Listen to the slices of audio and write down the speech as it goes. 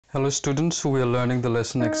Hello students, we are learning the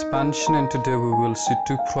lesson expansion and today we will see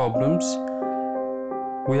two problems.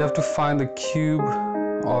 We have to find the cube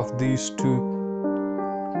of these two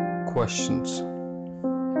questions.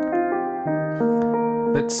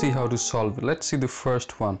 Let's see how to solve it. Let's see the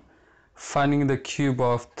first one. Finding the cube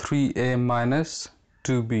of 3a minus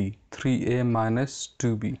 2b. 3a minus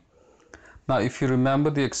 2b. Now if you remember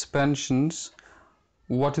the expansions,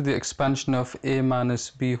 what is the expansion of a minus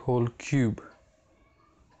b whole cube?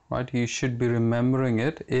 Right, you should be remembering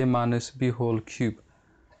it, a minus b whole cube.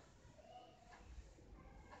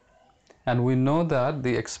 And we know that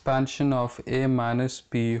the expansion of a minus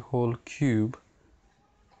b whole cube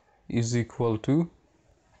is equal to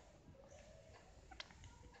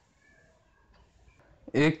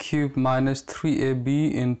a cube minus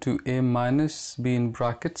 3ab into a minus b in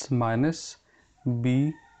brackets minus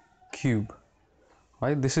b cube.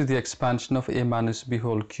 Right, this is the expansion of a minus b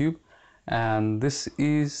whole cube, and this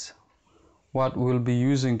is what we'll be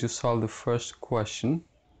using to solve the first question,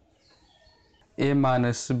 a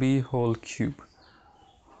minus b whole cube.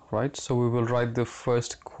 Right, so we will write the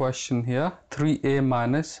first question here, 3a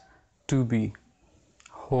minus 2b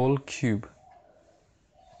whole cube.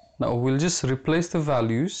 Now we'll just replace the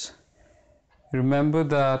values. Remember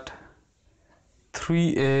that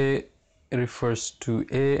 3a refers to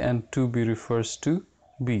a and 2b refers to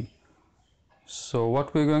b. So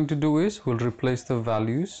what we're going to do is we'll replace the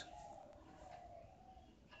values.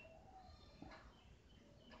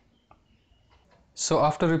 So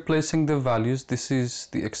after replacing the values, this is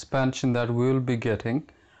the expansion that we will be getting.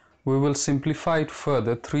 We will simplify it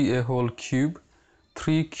further. 3a whole cube.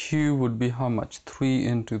 3 cube would be how much? 3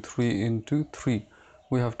 into 3 into 3.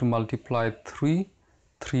 We have to multiply 3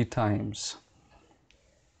 times.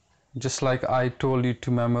 Just like I told you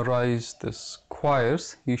to memorize the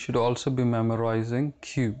squares, you should also be memorizing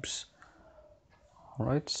cubes.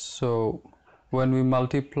 Alright, so when we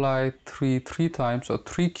multiply 3 times, or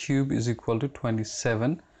 3 cube is equal to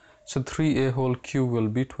 27. So 3a whole cube will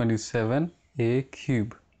be 27a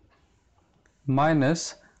cube.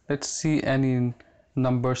 Minus, let's see any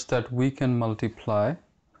numbers that we can multiply.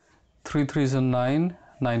 3 3s are 9,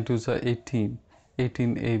 9 2s are 18,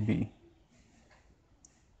 18ab.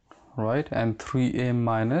 Right, and 3a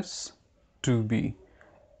minus 2b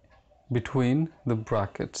between the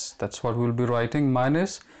brackets. That's what we'll be writing,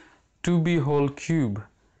 minus 2b whole cube.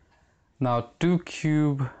 Now 2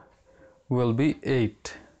 cube will be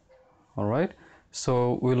 8. Alright,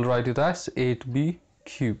 so we'll write it as 8b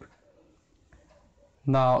cube.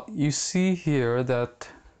 Now you see here that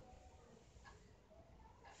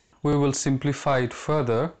we will simplify it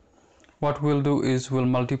further. What we'll do is we'll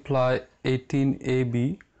multiply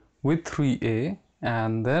 18ab with 3a,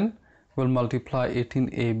 and then we'll multiply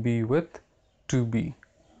 18ab with 2b.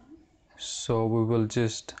 So we will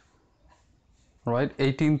just write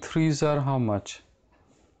 18 3s are how much?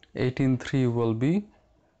 18 3 will be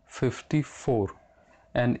 54,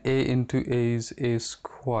 and a into a is a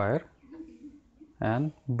square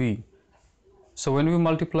and b. So when we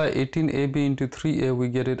multiply 18ab into 3a, we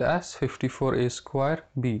get it as 54a square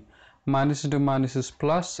b. Minus into minus is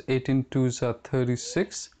plus, 18 2s are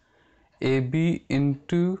 36. ab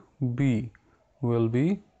into b will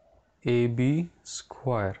be ab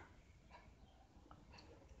square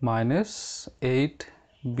minus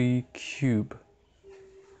 8b cube.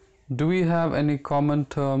 Do we have any common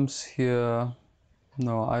terms here?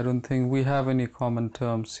 No, I don't think we have any common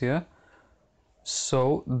terms here.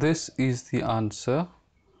 So this is the answer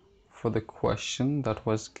for the question that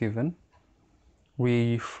was given.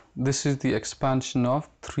 This is the expansion of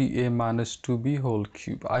 3a minus 2b whole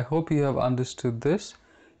cube. I hope you have understood this.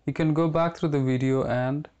 You can go back through the video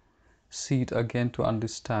and see it again to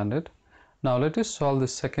understand it. Now let us solve the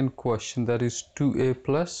second question, that is 2a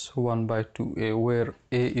plus 1 by 2a, where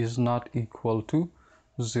a is not equal to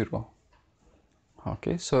 0.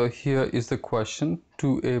 Okay, so here is the question,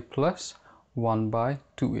 2a plus 1 by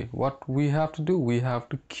 2a. What we have to do, we have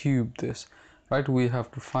to cube this. Right, we have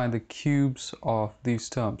to find the cubes of these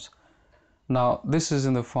terms. Now this is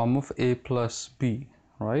in the form of a plus b,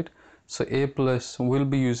 right? So we'll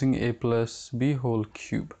be using a plus b whole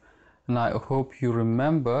cube. And I hope you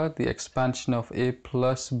remember the expansion of a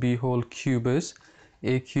plus b whole cube is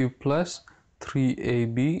a cube plus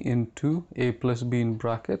 3ab into a plus b in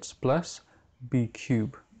brackets plus b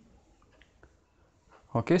cube.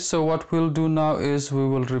 Okay, so what we'll do now is we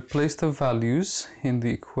will replace the values in the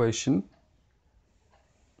equation.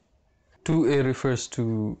 2a refers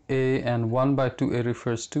to a and 1 by 2a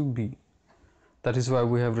refers to b. That is why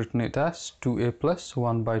we have written it as 2a plus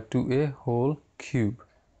 1 by 2a whole cube.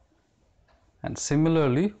 And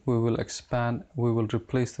similarly, we will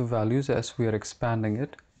replace the values as we are expanding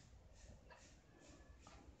it.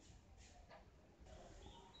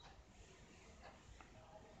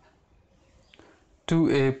 Two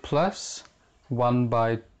a plus 1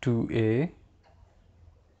 by 2a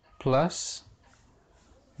plus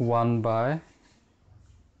 1 by.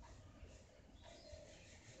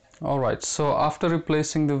 Alright, so after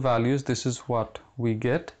replacing the values, this is what we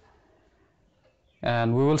get.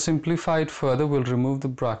 And we will simplify it further. We'll remove the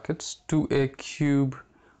brackets. 2a cube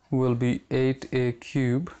will be 8a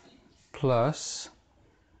cube plus,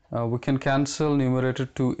 we can cancel numerator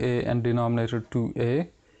 2a and denominator 2a,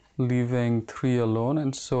 leaving 3 alone,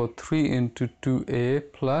 and so 3 into 2a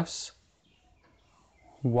plus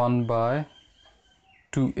 1 by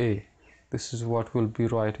 2a. This is what we'll be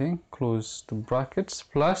writing. Close the brackets.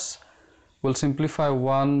 Plus, we'll simplify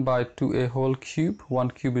 1 by 2a whole cube.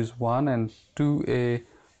 1 cube is 1 and 2a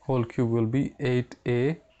whole cube will be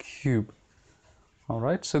 8a cube.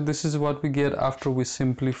 Alright, so this is what we get after we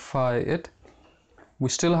simplify it. We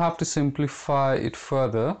still have to simplify it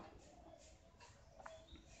further.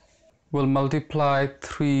 We'll multiply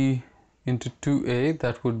 3 into 2a,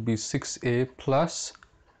 that would be 6a, plus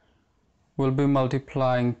we'll be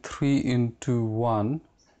multiplying 3 into 1.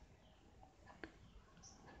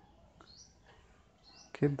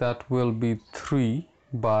 Okay, that will be 3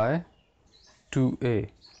 by 2a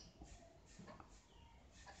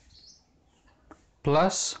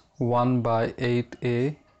plus 1 by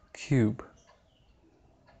 8a cube.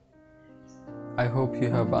 I hope you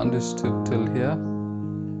have understood till here.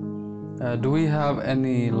 Do we have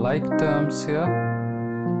any like terms here?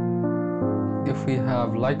 If we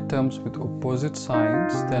have like terms with opposite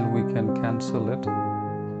signs, then we can cancel it.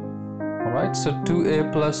 Alright, so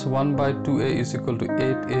 2a plus 1 by 2a is equal to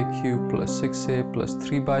 8a cube plus 6a plus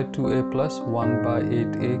 3 by 2a plus 1 by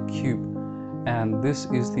 8a cube. And this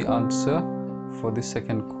is the answer for the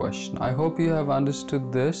second question. I hope you have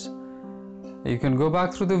understood this. You can go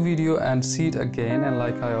back through the video and see it again, and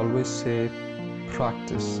like I always say,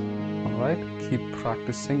 practice. Alright, keep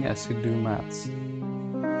practicing as you do maths.